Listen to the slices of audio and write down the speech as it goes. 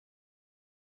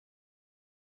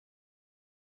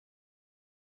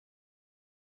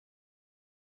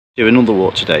Do another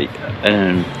walk today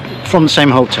from the same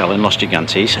hotel in Los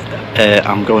Gigantes.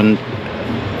 I'm going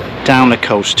down the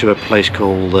coast to a place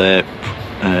called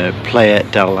Playa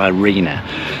de la Arena.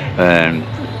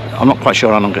 I'm not quite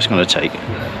sure how long it's going to take,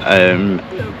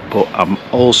 but I'm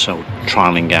also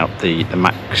trialling out the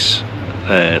Max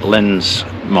lens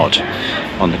mod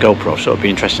on the GoPro, so it'll be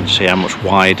interesting to see how much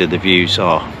wider the views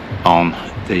are on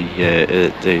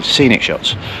the scenic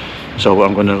shots. So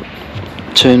I'm going to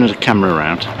turn the camera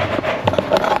around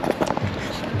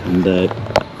and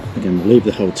again we'll leave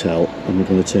the hotel and we're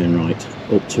going to turn right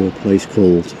up to a place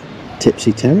called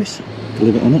Tipsy Terrace,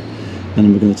 believe it or not, and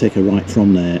then we're going to take a right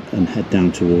from there and head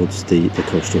down towards the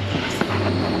coastal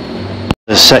path.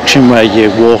 The section where you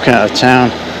walk out of town,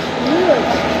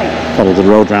 follow the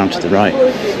road round to the right.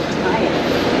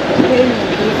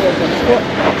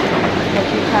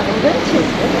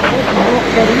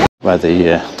 Where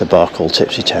the bar called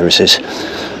Tipsy Terrace is.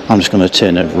 I'm just going to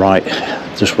turn it right,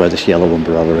 just where this yellow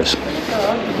umbrella is.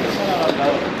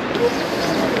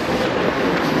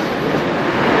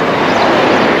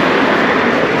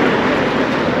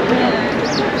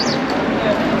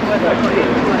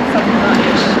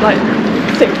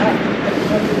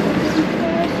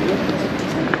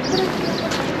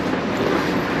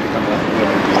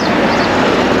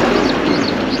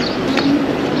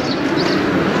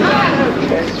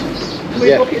 Can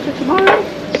we book it for tomorrow?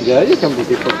 Yeah, you can book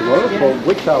it for tomorrow. For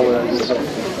which hour are you saying?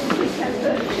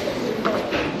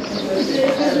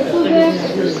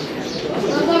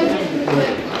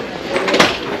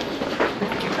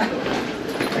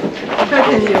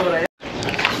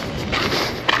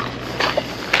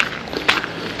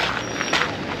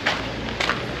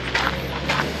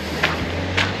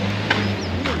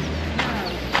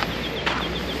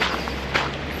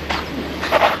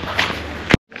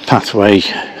 Pathway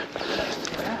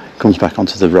comes back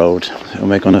onto the road and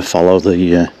we're going to follow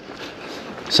the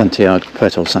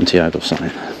Puerto Santiago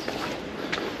sign.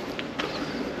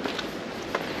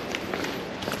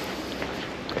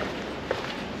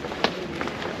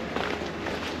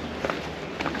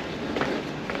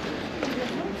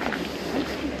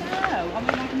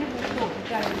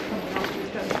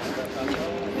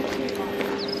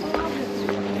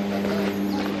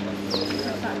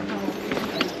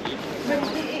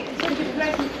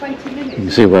 You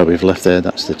can see where we've left there,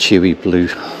 that's the TUI Blue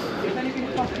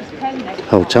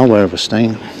hotel where we're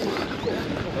staying.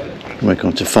 We're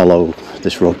going to follow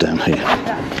this road down here.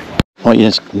 What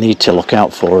you need to look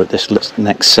out for at this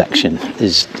next section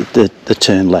is the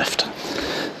turn left,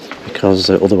 because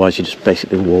otherwise you just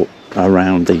basically walk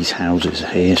around these houses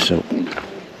here. So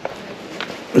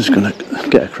we're just going to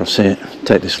get across here,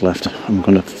 take this left, and we're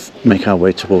going to make our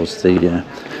way towards the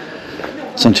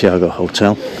Santiago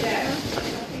Hotel.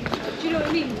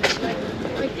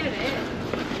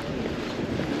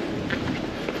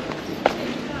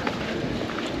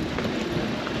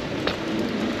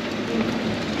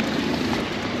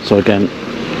 So again,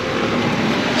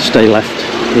 stay left,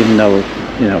 even though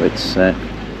it's a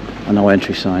no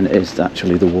entry sign. It is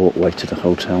actually the walkway to the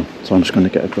hotel. So I'm just going to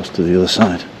get across to the other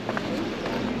side.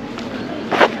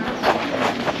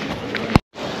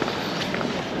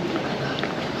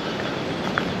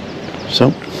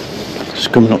 So,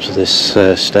 just coming up to this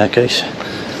staircase,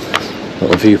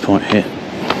 little viewpoint here,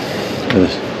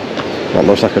 with what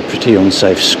looks like a pretty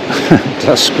unsafe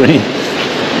glass screen.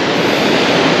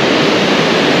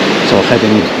 So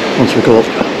heading, once we go up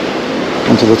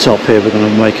onto the top here, we're going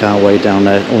to make our way down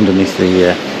there underneath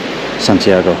the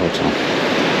Santiago Hotel.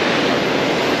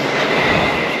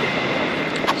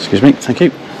 Excuse me, thank you.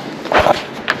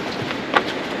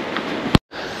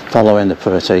 Following the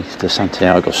Puerto de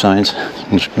Santiago signs,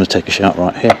 I'm just going to take a shot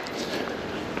right here.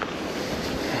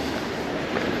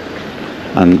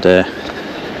 And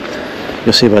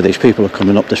you'll see where these people are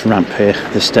coming up this ramp here,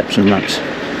 the steps and ramps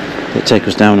that take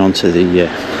us down onto the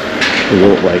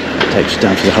walkway that takes us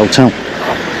down to the hotel.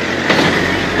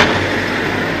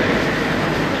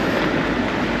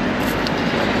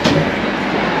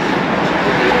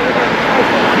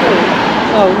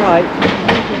 Oh, right.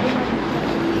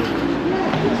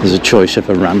 There's a choice of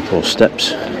a ramp or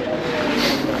steps.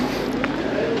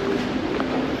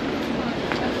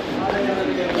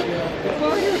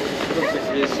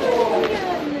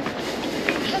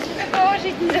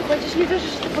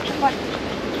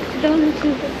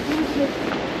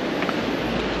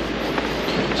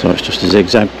 So it's just a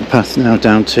zigzag path now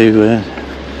down to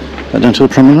the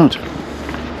promenade.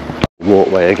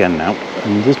 Walkway again now,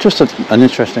 and there's just an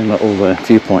interesting little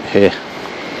viewpoint here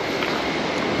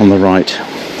on the right,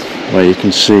 where you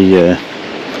can see a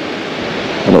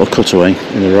little cutaway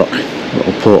in the rock, a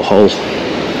little porthole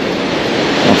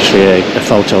obviously a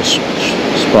photo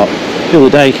spot. The other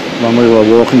day when we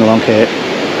were walking along here,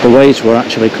 the waves were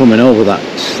actually coming over that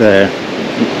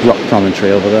rock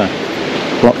promontory over there.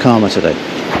 A lot calmer today.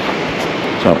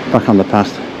 So back on the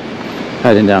path,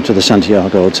 heading down to the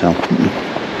Santiago Hotel.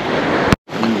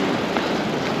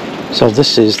 So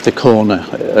this is the corner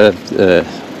of the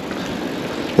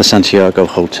Santiago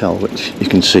Hotel, which you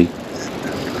can see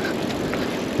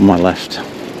on my left.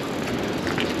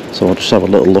 So I'll just have a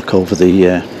little look over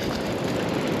the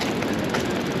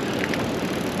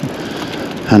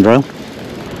handrail.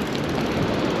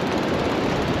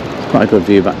 Quite a good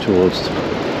view back towards the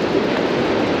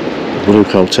Blue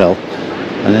Hotel,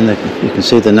 and then you can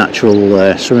see the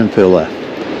natural swimming pool there.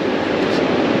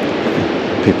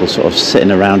 People sort of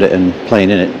sitting around it and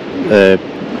playing in it.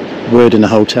 Word in the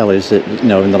hotel is that, you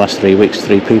know, in the last 3 weeks,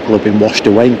 3 people have been washed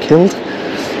away and killed.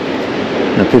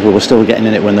 And people were still getting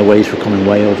in it when the waves were coming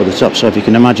way over the top. So if you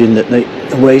can imagine that the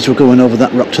waves were going over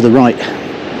that rock to the right,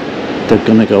 they're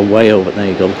going to go way over. There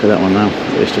you go, look at that one now.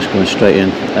 It's just going straight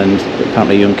in, and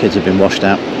apparently young kids have been washed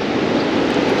out,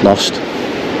 lost.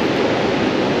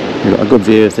 You've got a good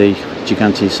view of the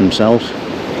Gigantes themselves.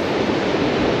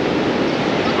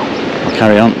 I'll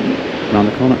carry on around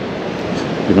the corner.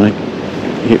 We're going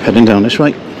to keep heading down this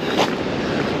way.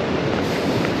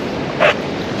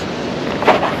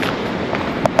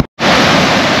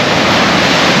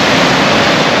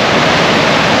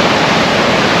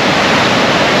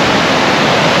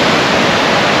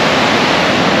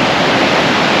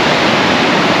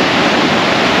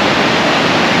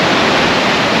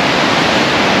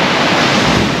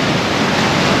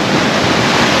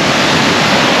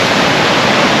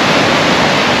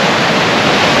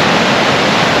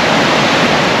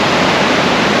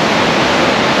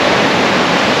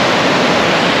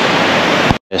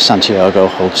 Santiago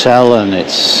Hotel and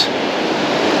its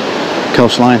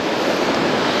coastline.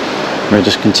 We're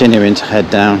just continuing to head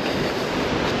down,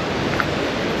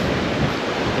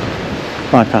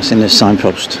 bypassing this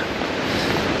signpost,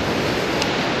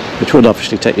 which would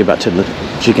obviously take you back to the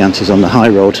Gigantes on the high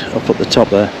road up at the top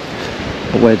there,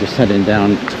 but we're just heading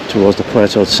down towards the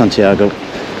Puerto Santiago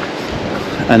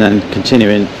and then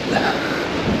continuing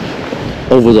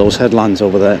over those headlands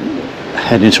over there,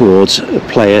 heading towards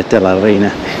Playa de la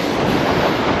Reina.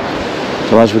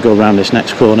 So as we go around this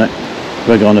next corner,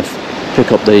 we're going to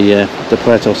pick up the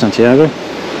Puerto Santiago.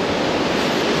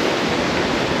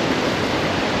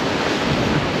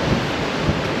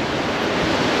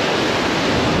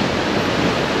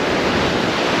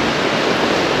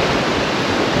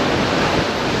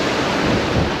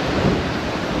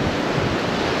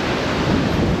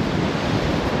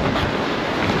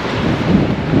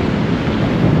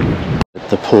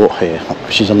 The port here,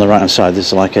 which is on the right hand side,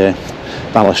 there's like a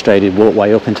balustraded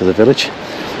walkway up into the village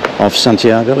of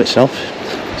Santiago itself.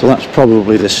 So that's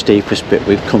probably the steepest bit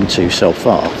we've come to so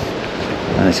far,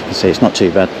 and as you can see, it's not too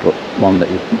bad, but one that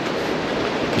you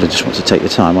really just want to take your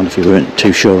time on if you weren't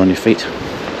too sure on your feet.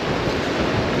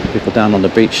 People down on the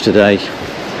beach today,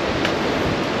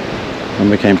 when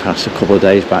we came past a couple of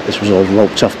days back, this was all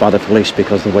roped off by the police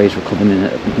because the waves were coming in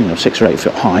at, 6 or 8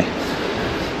 foot high,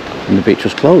 and the beach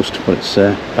was closed, but it's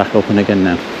back open again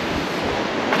now.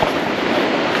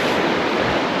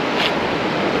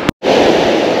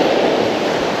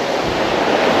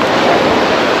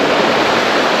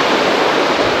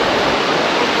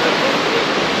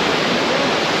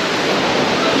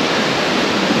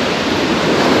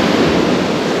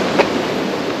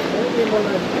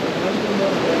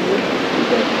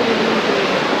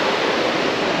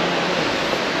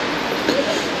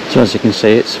 So as you can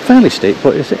see, it's fairly steep,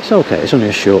 but it's okay, it's only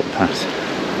a short path.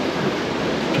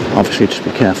 Obviously just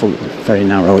be careful, very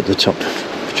narrow at the top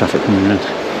for traffic coming around.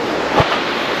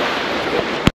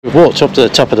 We've walked up to the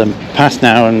top of the path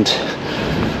now and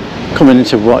coming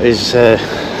into what is the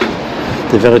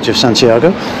village of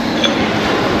Santiago.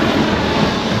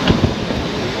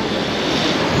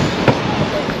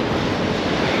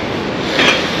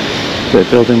 Bit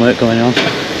of building work going on.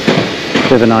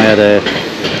 Viv and I had a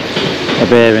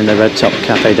beer in the Red Top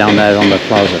Cafe down there on the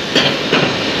plaza.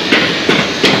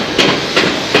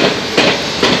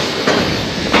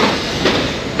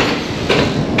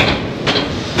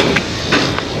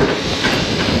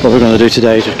 What we're going to do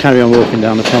today is just carry on walking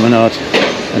down the promenade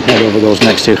and head over those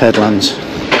next 2 headlands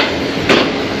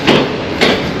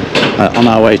on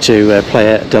our way to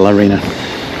Playa de la Reina.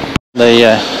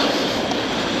 The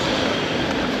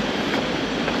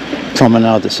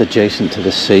promenade that's adjacent to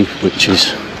the sea, which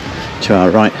is to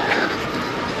our right.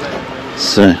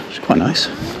 It's quite nice.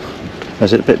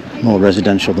 Is it a bit more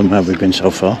residential than where we've been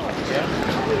so far?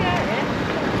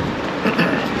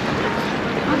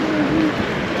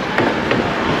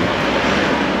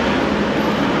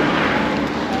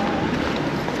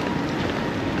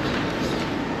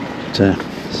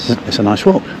 it's a nice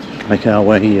walk. Make our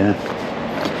way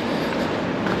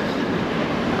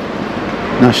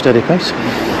nice steady pace.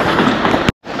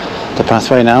 The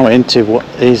pathway now into what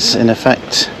is in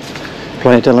effect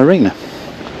Playa de la Reina.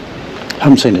 I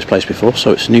haven't seen this place before,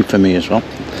 so it's new for me as well.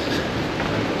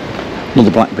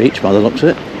 Another black beach by the looks of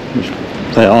it, which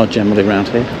they are generally around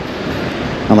here,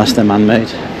 unless they're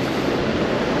man-made.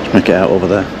 Let's make it out over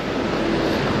there.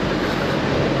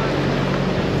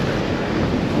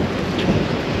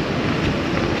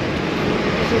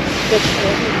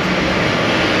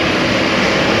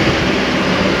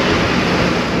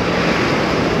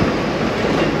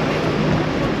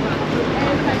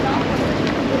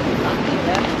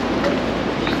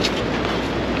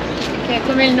 Che è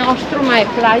come il nostro, ma è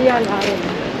Playa là.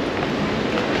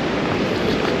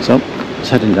 So, it's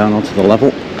heading down onto the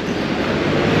level.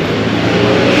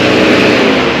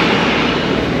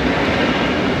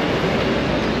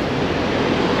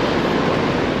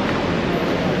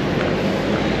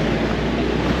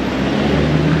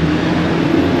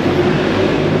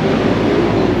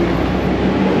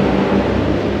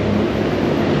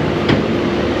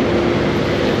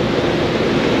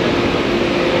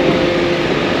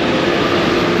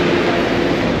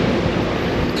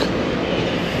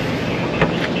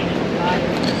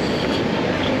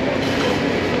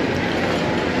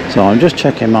 So I'm just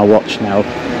checking my watch now,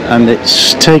 and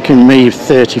it's taken me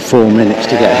 34 minutes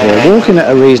to get here. Walking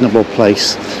at a reasonable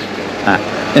pace,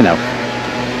 you know,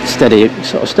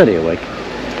 sort of steady away.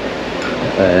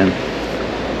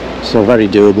 So very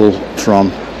doable from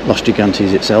Los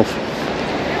Gigantes itself.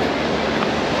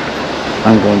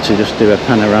 I'm going to just do a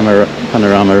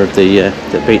panorama of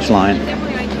the beach line,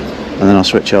 and then I'll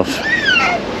switch off.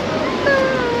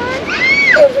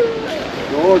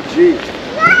 Oh, gee.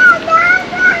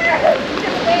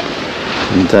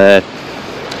 And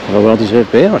have a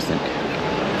well-deserved beer, I think,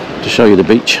 to show you the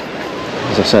beach.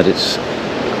 As I said, it's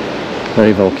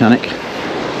very volcanic,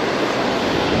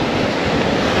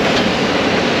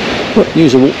 but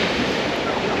usable.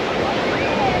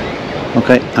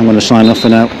 Okay, I'm going to sign off for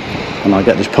now, and I'll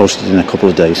get this posted in a couple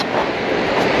of days.